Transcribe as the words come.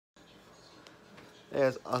Hey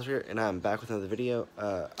guys, Oscar here, and I'm back with another video.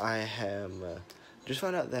 I have just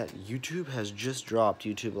found out that YouTube has just dropped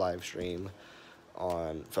YouTube live stream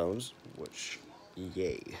on phones, which,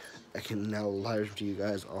 yay. I can now live stream to you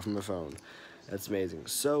guys off my phone. That's amazing.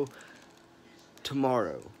 So,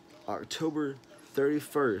 tomorrow, October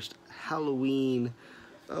 31st, Halloween.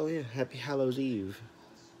 Oh yeah, happy Hallows Eve.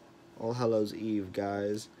 All Hallows Eve,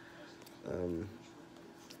 guys.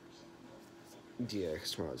 Yeah,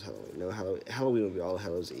 because tomorrow's Halloween. No, Halloween will be All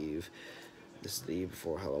Hallows Eve. This is the eve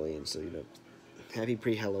before Halloween, so, happy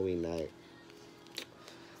pre-Halloween night.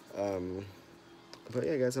 But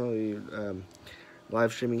yeah, guys, I'll be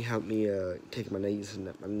live streaming. Help me take my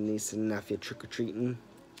niece and nephew trick-or-treating.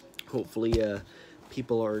 Hopefully,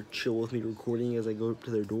 people are chill with me recording as I go up to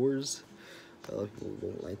their doors. A lot of people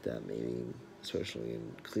won't like that, maybe, especially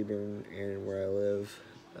in Cleburne and where I live.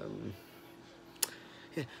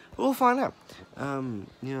 Yeah, we'll find out.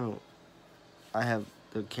 I have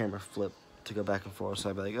the camera flipped to go back and forth, so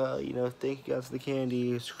I'd be like, oh, thank you guys for the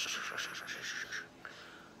candy.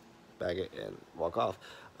 Bag it and walk off.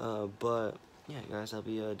 But yeah, guys, I'll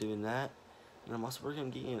be doing that, and I'm also working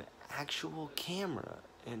on getting an actual camera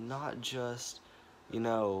and not just,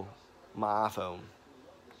 my iPhone.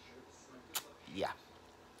 Yeah,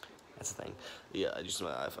 that's the thing. Yeah, I just my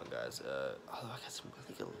iPhone, guys. Although I got some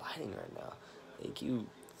really good lighting right now. Thank you,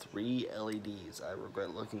 3 LEDs. I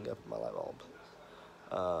regret looking up at my light bulb.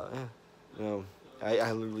 Yeah,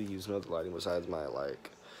 I literally use no other lighting besides my,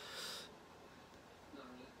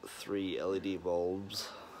 3 LED bulbs.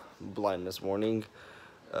 Blindness warning.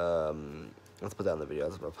 Let's put that in the video.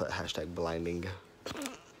 I'm gonna put hashtag blinding.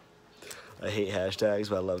 I hate hashtags,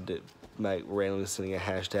 but I loved it. Randomly sending a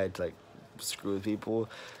hashtag to, screw with people,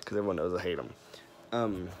 because everyone knows I hate them.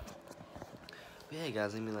 But yeah,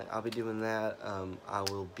 guys, I'll be doing that. I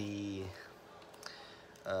will be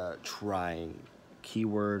trying.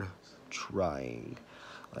 Keyword, trying.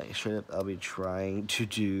 Straight up, I'll be trying to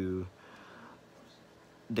do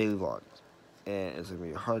daily vlogs. And it's gonna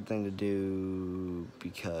be a hard thing to do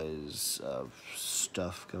because of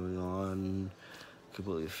stuff going on.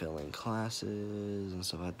 Completely failing classes and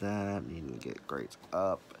stuff like that. Needing to get grades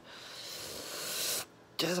up.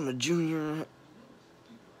 As I'm a junior,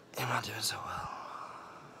 I'm not doing so well.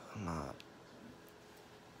 I'm not.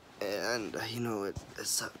 And, it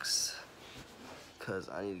sucks. Because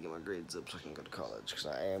I need to get my grades up so I can go to college. Because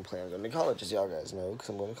I am planning on going to college, as y'all guys know. Because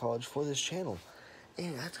I'm going to college for this channel.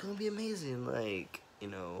 And that's going to be amazing. Go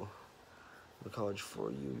to college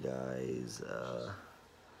for you guys.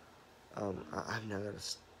 I've now got a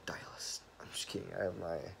stylist. I'm just kidding. I have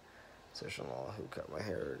my sister-in-law who cut my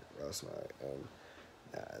hair last night. And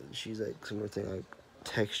she's some more thing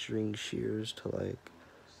texturing shears to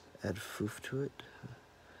add foof to it.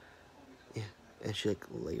 Yeah, and she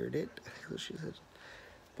layered it. I think that's what she said.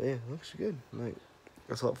 But yeah, it looks good.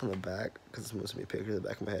 I saw it from the back because it's supposed to be a picture of the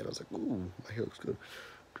back of my head. I was like, ooh, my hair looks good.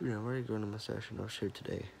 Dude, I'm already growing a mustache and I'll shave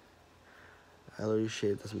today. I literally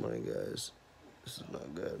shaved this morning, guys. This is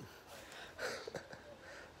not good.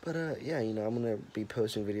 But yeah, I'm gonna be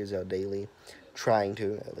posting videos out daily, trying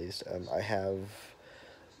to at least. I have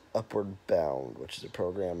Upward Bound, which is a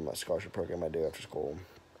scholarship program I do after school.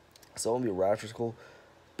 So it won't be right after school,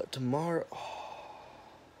 but tomorrow.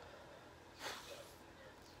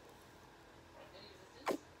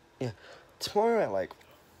 Yeah, tomorrow at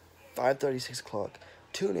 5:30, 6 o'clock.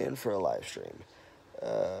 Tune in for a live stream. I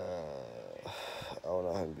don't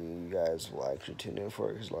know how many you guys will actually tune in for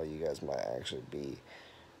it, because a lot of you guys might actually be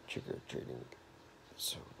trick-or-treating.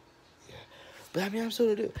 So, yeah. But I'm still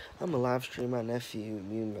gonna do it. I'm gonna live stream my nephew,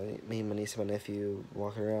 me and my niece and my nephew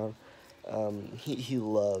walking around. He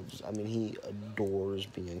loves, he adores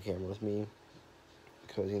being on camera with me.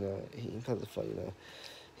 Because, he finds it fun,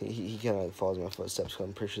 He kind of follows my footsteps, so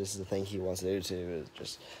I'm pretty sure this is the thing he wants to do too, is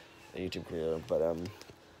just a YouTube career. But,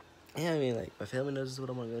 yeah, my family knows this is what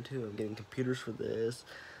I'm gonna go to. I'm getting computers for this.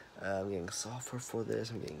 I'm getting software for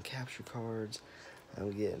this. I'm getting capture cards.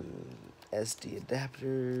 I'm getting SD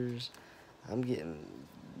adapters. I'm getting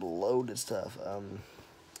loaded stuff. And,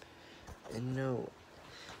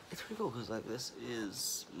 it's pretty cool because, this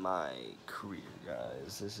is my career,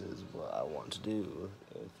 guys. This is what I want to do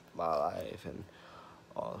with my life and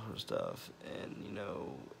all that sort of stuff. And,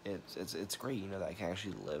 it's great, that I can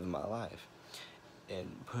actually live my life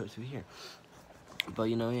and put it through here. But,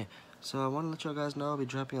 yeah. So I want to let y'all guys know I'll be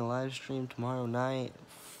dropping a live stream tomorrow night.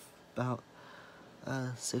 About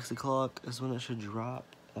 6 o'clock is when it should drop.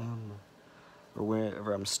 Or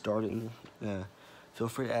wherever I'm starting. Feel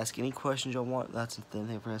free to ask any questions y'all want. That's the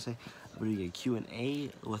thing for I say. I'll be doing a Q&A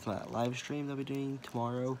with my live stream that I'll be doing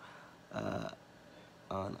tomorrow.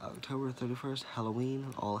 on October 31st, Halloween,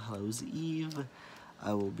 All Hallows Eve.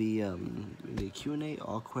 I will be doing a Q&A,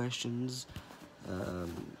 all questions. No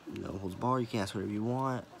holds barred. You can ask whatever you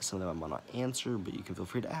want. Some of them I might not answer, but you can feel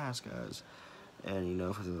free to ask, guys. And you know,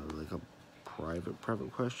 if it's like a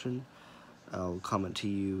private question, I'll comment to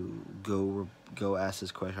you. Go ask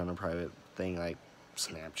this question on a private thing like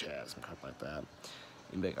Snapchat, some crap like that.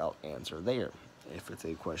 And I'll answer there. If it's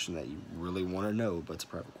a question that you really want to know, but it's a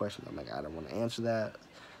private question, I'm like, I don't want to answer that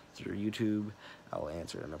through YouTube. I'll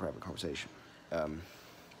answer it in a private conversation. But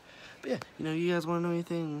yeah, you know, you guys want to know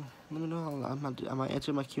anything, let me know. I might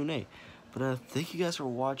answer my Q&A. But thank you guys for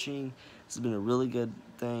watching. This has been a really good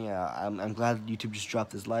thing. I'm glad YouTube just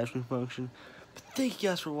dropped this live stream function. But thank you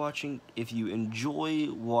guys for watching. If you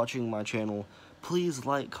enjoy watching my channel, please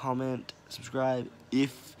like, comment, subscribe.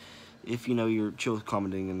 If you know you're chill with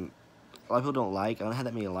commenting, and a lot of people don't like. I don't have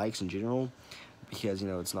that many likes in general because, you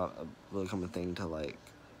know, it's not a really common thing to like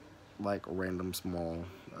random small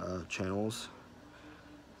channels.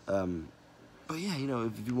 But yeah, you know,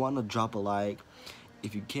 if you want to drop a like,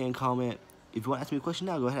 if you can comment, if you want to ask me a question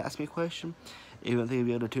now, go ahead and ask me a question. If you don't think you'll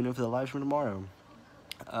be able to tune in for the live stream tomorrow.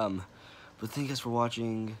 But thank you guys for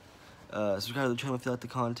watching. Subscribe to the channel if you like the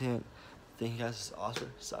content. Thank you guys. Oscar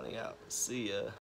signing out. See ya.